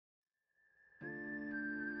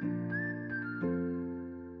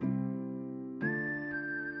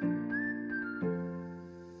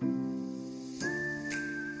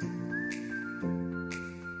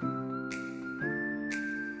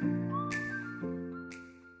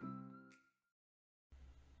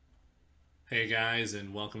Hey guys,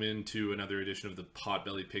 and welcome into another edition of the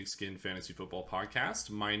Potbelly Pigskin Fantasy Football Podcast.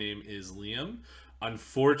 My name is Liam.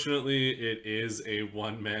 Unfortunately, it is a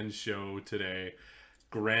one-man show today.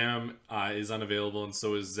 Graham is unavailable, and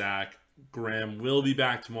so is Zach. Graham will be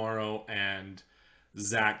back tomorrow, and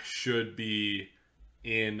Zach should be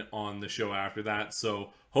in on the show after that. So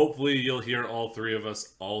hopefully, you'll hear all three of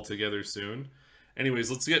us all together soon.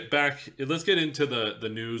 Anyways, let's get back. Let's get into the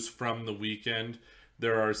news from the weekend.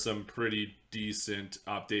 There are some pretty decent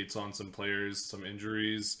updates on some players, some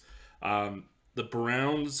injuries. The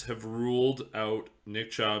Browns have ruled out Nick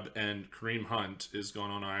Chubb, and Kareem Hunt is gone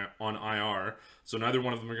on IR. So neither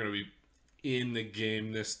one of them are going to be in the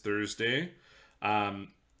game this Thursday. Now,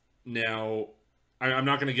 I'm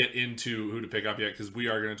not going to get into who to pick up yet because we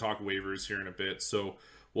are going to talk waivers here in a bit. So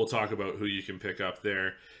we'll talk about who you can pick up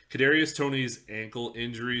there. Kadarius Toney's ankle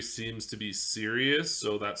injury seems to be serious,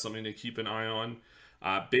 so that's something to keep an eye on.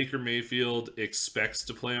 Baker Mayfield expects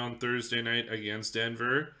to play on Thursday night against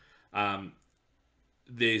Denver.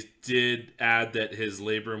 They did add that his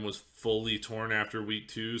labrum was fully torn after week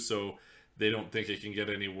 2, so they don't think it can get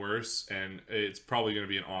any worse, and it's probably going to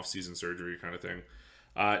be an off-season surgery kind of thing.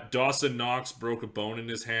 Dawson Knox broke a bone in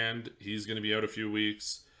his hand. He's going to be out a few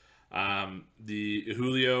weeks. The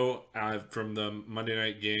Julio from the Monday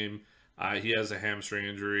night game, he has a hamstring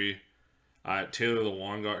injury. Taylor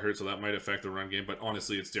Lewan got hurt, so that might affect the run game. But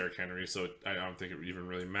honestly, it's Derrick Henry, so I don't think it even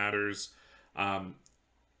really matters.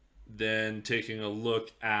 Then taking a look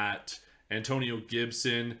at Antonio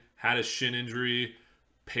Gibson, had a shin injury.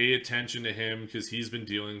 Pay attention to him because he's been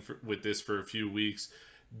dealing with this for a few weeks.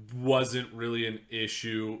 Wasn't really an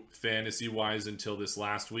issue fantasy-wise until this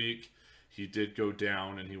last week. He did go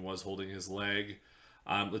down, and he was holding his leg.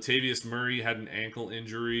 Latavius Murray had an ankle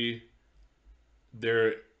injury.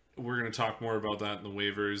 We're going to talk more about that in the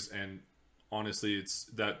waivers, and honestly,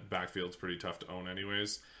 that backfield's pretty tough to own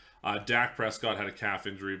anyways. Dak Prescott had a calf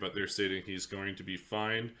injury, but they're stating he's going to be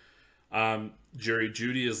fine. Jerry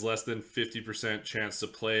Jeudy is less than 50% chance to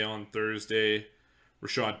play on Thursday.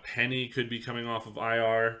 Rashad Penny could be coming off of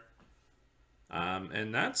IR.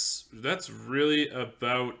 And that's really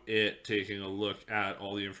about it, taking a look at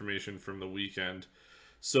all the information from the weekend.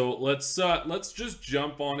 So let's just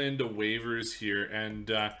jump on into waivers here,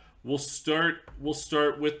 and we'll start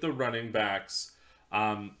with the running backs.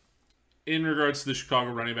 In regards to the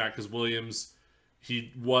Chicago running back, because Williams,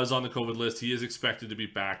 he was on the COVID list. He is expected to be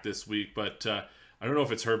back this week, but I don't know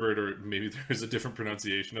if it's Herbert or maybe there's a different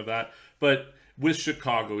pronunciation of that. But with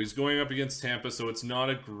Chicago, he's going up against Tampa, so it's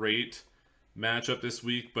not a great matchup this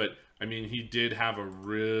week. But I mean, he did have a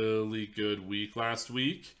really good week last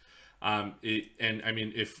week.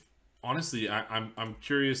 If honestly, I'm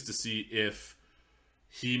curious to see if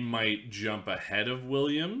he might jump ahead of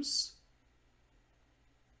Williams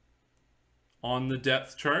on the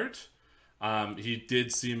depth chart. He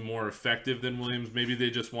did seem more effective than Williams. Maybe they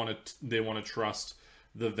just want to trust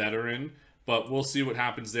the veteran, but we'll see what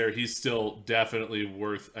happens there. He's still definitely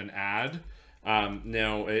worth an add.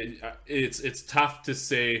 Now it's tough to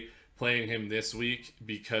say playing him this week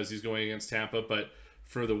because he's going against Tampa, but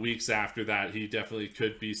for the weeks after that, he definitely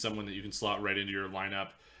could be someone that you can slot right into your lineup.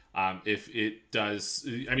 If it does,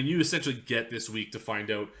 you essentially get this week to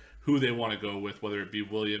find out who they want to go with, whether it be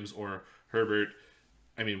Williams or Herbert.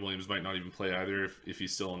 Williams might not even play either if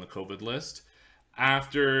he's still on the COVID list.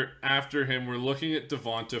 After him, we're looking at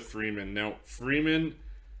Devonta Freeman. Now, Freeman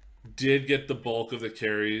did get the bulk of the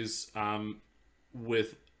carries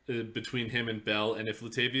with between him and Bell, and if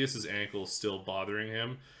Latavius' ankle is still bothering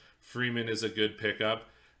him, Freeman is a good pickup.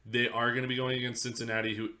 They are going to be going against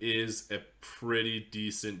Cincinnati, who is a pretty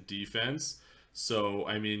decent defense. So,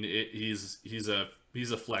 he's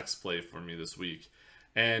a flex play for me this week.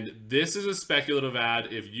 And this is a speculative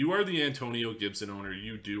ad. If you are the Antonio Gibson owner,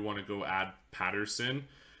 you do want to go add Patterson,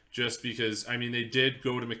 just because, they did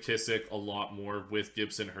go to McKissick a lot more with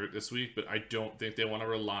Gibson hurt this week, but I don't think they want to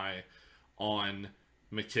rely on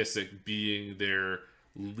McKissick being their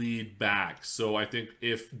lead back. So I think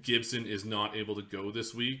if Gibson is not able to go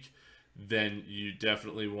this week, then you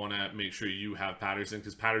definitely want to make sure you have Patterson,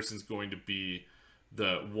 because Patterson's going to be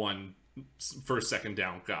the one first, second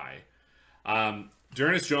down guy.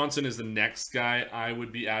 D'Ernest Johnson is the next guy I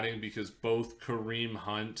would be adding because both Kareem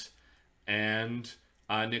Hunt and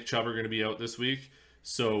Nick Chubb are going to be out this week.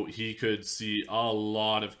 So he could see a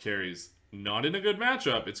lot of carries. Not in a good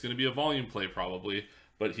matchup. It's going to be a volume play probably,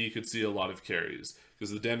 but he could see a lot of carries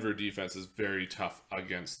because the Denver defense is very tough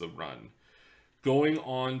against the run. Going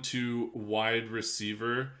on to wide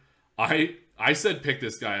receiver, I said pick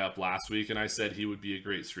this guy up last week, and I said he would be a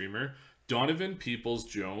great streamer. Donovan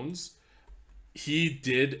Peoples-Jones.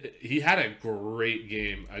 He had a great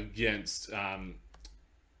game against.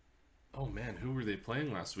 Oh man, who were they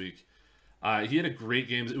playing last week? He had a great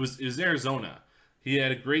game. It was Arizona. He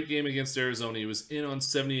had a great game against Arizona. He was in on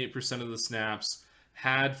 78% of the snaps,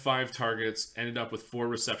 had 5 targets, ended up with 4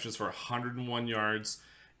 receptions for 101 yards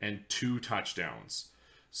and 2 touchdowns.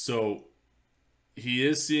 So he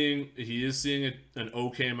is seeing an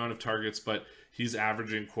okay amount of targets, but he's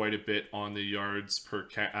averaging quite a bit on the yards per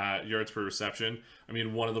reception. I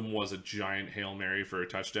mean, one of them was a giant Hail Mary for a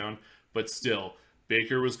touchdown, but still,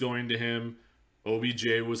 Baker was going to him.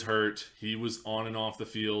 OBJ was hurt. He was on and off the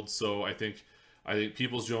field, so I think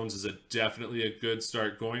Peoples Jones is definitely a good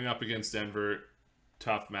start going up against Denver.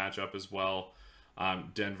 Tough matchup as well.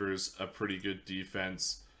 Denver's a pretty good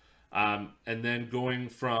defense. And then going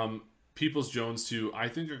from Peoples Jones to, I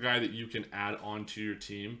think, a guy that you can add onto your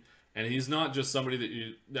team. And he's not just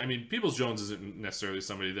somebody that Peoples Jones isn't necessarily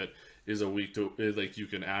somebody that is a week to, like, you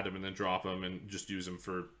can add him and then drop him and just use him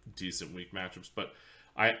for decent week matchups. But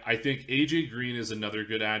I think AJ Green is another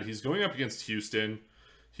good add. He's going up against Houston.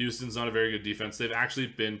 Houston's not a very good defense. They've actually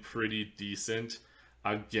been pretty decent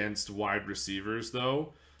against wide receivers,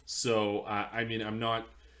 though. So, I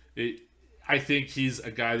think he's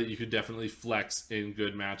a guy that you could definitely flex in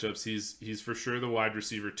good matchups. He's for sure the wide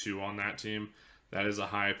receiver 2 on that team. That is a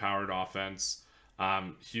high-powered offense.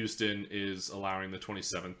 Houston is allowing the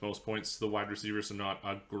 27th most points to the wide receiver, so not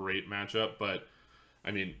a great matchup. But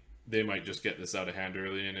I mean, they might just get this out of hand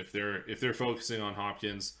early, and if they're focusing on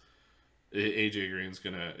Hopkins, AJ Green's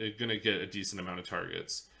gonna get a decent amount of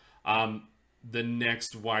targets. The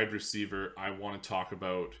next wide receiver I want to talk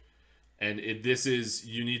about, and this is,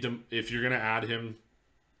 you need to, if you're gonna add him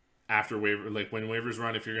after waiver, like when waivers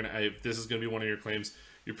run, if this is gonna be one of your claims,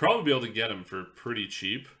 you'll probably be able to get him for pretty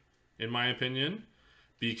cheap, in my opinion,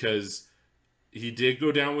 because he did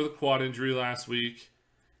go down with a quad injury last week.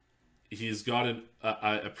 He's got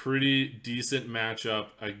a pretty decent matchup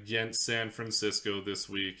against San Francisco this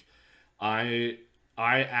week. I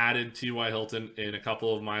added T.Y. Hilton in a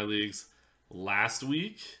couple of my leagues last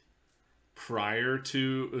week. Prior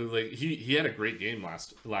to, like, he had a great game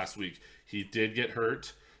last week. He did get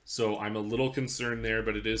hurt, so I'm a little concerned there.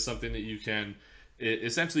 But it is something that you can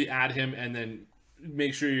essentially add him and then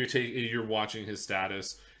make sure you're watching his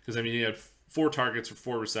status, because I mean, he had 4 targets for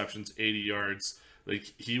 4 receptions, 80 yards.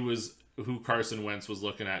 Like, he was who Carson Wentz was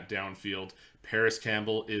looking at downfield. Paris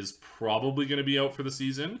Campbell is probably going to be out for the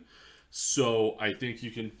season, so I think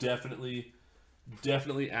you can definitely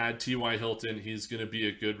add T.Y. Hilton. He's going to be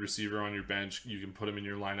a good receiver on your bench. You can put him in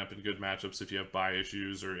your lineup in good matchups if you have bye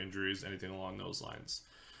issues or injuries, anything along those lines.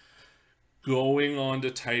 Going on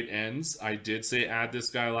to tight ends, I did say add this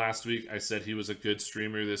guy last week. I said he was a good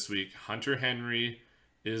streamer this week. Hunter Henry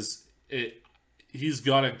he's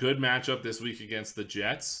got a good matchup this week against the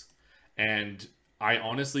Jets, and I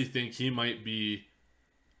honestly think he might be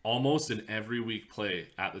almost an every week play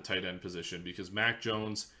at the tight end position, because Mac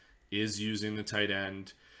Jones is using the tight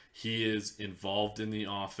end. He is involved in the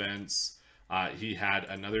offense. He had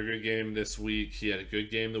another good game this week. He had a good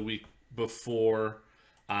game the week before.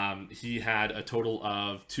 He had a total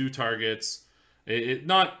of 2 targets.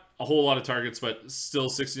 Not a whole lot of targets, but still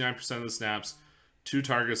 69% of the snaps. 2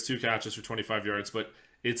 targets, 2 catches for 25 yards, but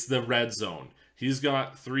it's the red zone. He's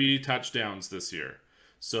got 3 touchdowns this year.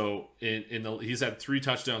 So he's had 3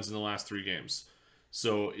 touchdowns in the last 3 games.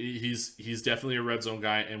 So he's definitely a red zone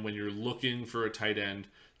guy. And when you're looking for a tight end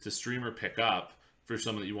to stream or pick up for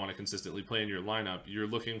someone that you want to consistently play in your lineup, you're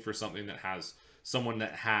looking for someone that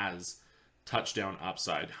has touchdown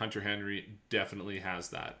upside. Hunter Henry definitely has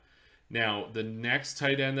that. Now, the next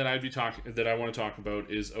tight end that I want to talk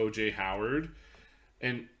about is OJ Howard.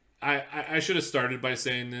 And I should have started by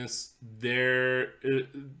saying this. Their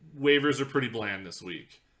waivers are pretty bland this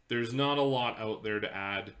week. There's not a lot out there to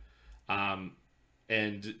add.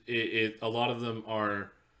 And a lot of them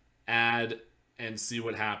are add and see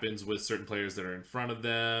what happens with certain players that are in front of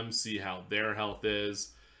them, see how their health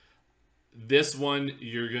is. This one,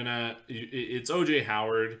 it's OJ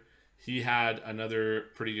Howard. He had another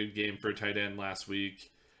pretty good game for a tight end last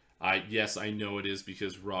week. Yes, I know it is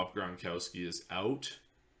because Rob Gronkowski is out.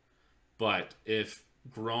 But if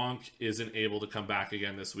Gronk isn't able to come back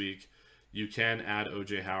again this week, you can add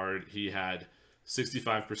OJ Howard. He had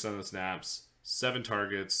 65% of the snaps, 7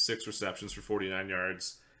 targets, 6 receptions for 49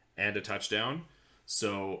 yards, and a touchdown.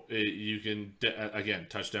 So you can, again,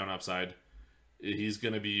 touchdown upside. He's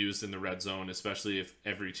going to be used in the red zone, especially if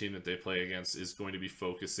every team that they play against is going to be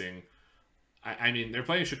focusing. I mean, they're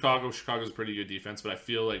playing Chicago. Chicago's a pretty good defense, but I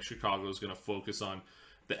feel like Chicago is going to focus on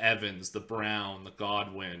the Evans, the Brown, the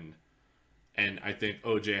Godwin, And I think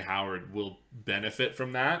OJ Howard will benefit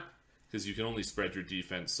from that because you can only spread your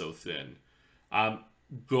defense so thin.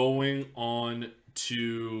 Going on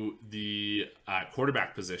to the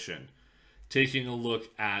quarterback position, taking a look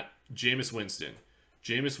at Jameis Winston.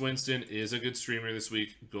 Jameis Winston is a good streamer this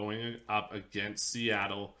week going up against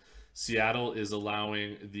Seattle. Seattle is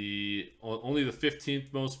allowing only the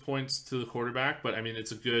 15th most points to the quarterback, but I mean,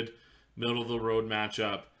 it's a good middle of the road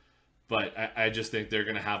matchup. But I just think they're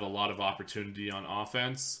going to have a lot of opportunity on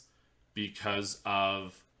offense because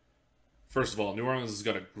of, first of all, New Orleans has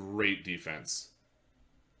got a great defense.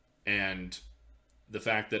 And the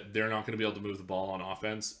fact that they're not going to be able to move the ball on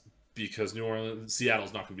offense because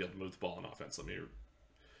Seattle's not going to be able to move the ball on offense. Let me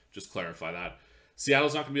just clarify that.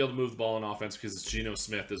 Seattle's not going to be able to move the ball on offense because it's Geno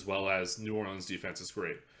Smith as well as New Orleans defense is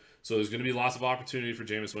great. So there's going to be lots of opportunity for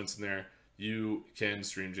Jameis Winston there. You can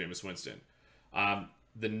stream Jameis Winston.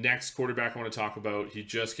 The next quarterback I want to talk about, he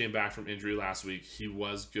just came back from injury last week. He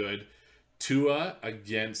was good. Tua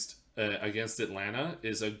against Atlanta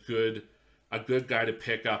is a good guy to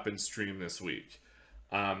pick up and stream this week.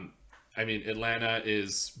 I mean, Atlanta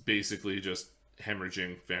is basically just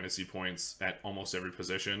hemorrhaging fantasy points at almost every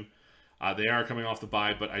position. They are coming off the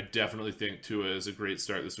bye, but I definitely think Tua is a great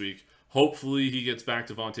start this week. Hopefully he gets back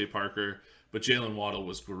to Devontae Parker, but Jalen Waddle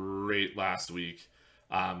was great last week.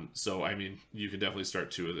 So, I mean, you can definitely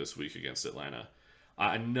start Tua this week against Atlanta.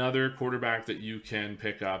 Another quarterback that you can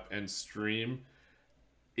pick up and stream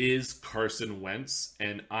is Carson Wentz.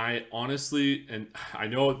 And I honestly, and I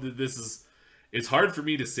know that it's hard for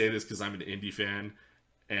me to say this because I'm an Indy fan,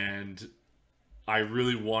 and I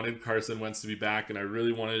really wanted Carson Wentz to be back, and I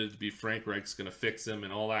really wanted it to be Frank Reich's going to fix him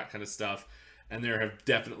and all that kind of stuff. And there have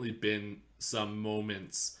definitely been some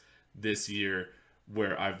moments this year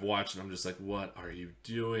where I've watched and I'm just like, what are you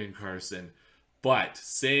doing, Carson? But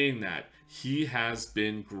saying that, he has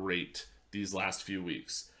been great these last few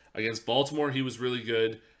weeks. Against Baltimore, he was really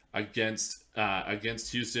good. Against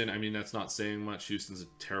Houston, I mean, that's not saying much. Houston's a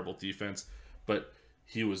terrible defense, but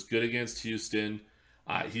he was good against Houston.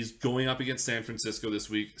 He's going up against San Francisco this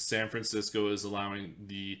week. San Francisco is allowing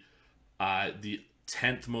the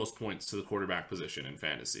 10th most points to the quarterback position in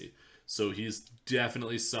fantasy. So he's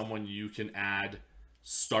definitely someone you can add,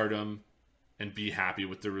 start him, and be happy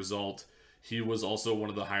with the result. He was also one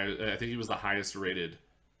of the highest, I think he was the highest rated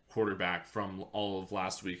quarterback from all of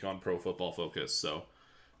last week on Pro Football Focus. So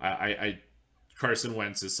Carson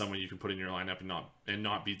Wentz is someone you can put in your lineup and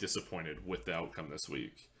not be disappointed with the outcome this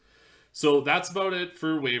week. So that's about it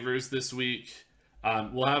for waivers this week.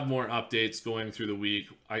 We'll have more updates going through the week.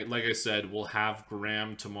 Like I said, we'll have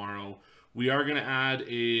Graham tomorrow. We are going to add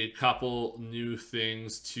a couple new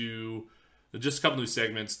things just a couple new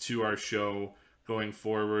segments to our show going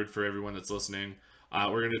forward for everyone that's listening.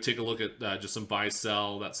 We're going to take a look at just some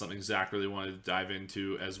buy-sell. That's something Zach really wanted to dive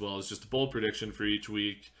into, as well as just a bold prediction for each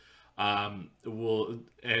week. I would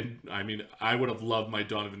have loved my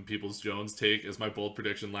Donovan Peoples-Jones take as my bold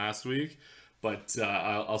prediction last week, but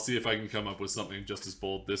I'll see if I can come up with something just as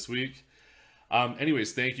bold this week.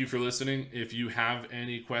 Anyways, thank you for listening. If you have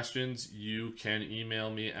any questions, you can email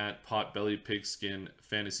me at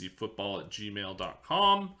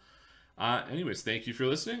potbellypigskinfantasyfootball@gmail.com. Anyways, thank you for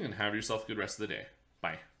listening and have yourself a good rest of the day.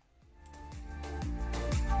 Bye.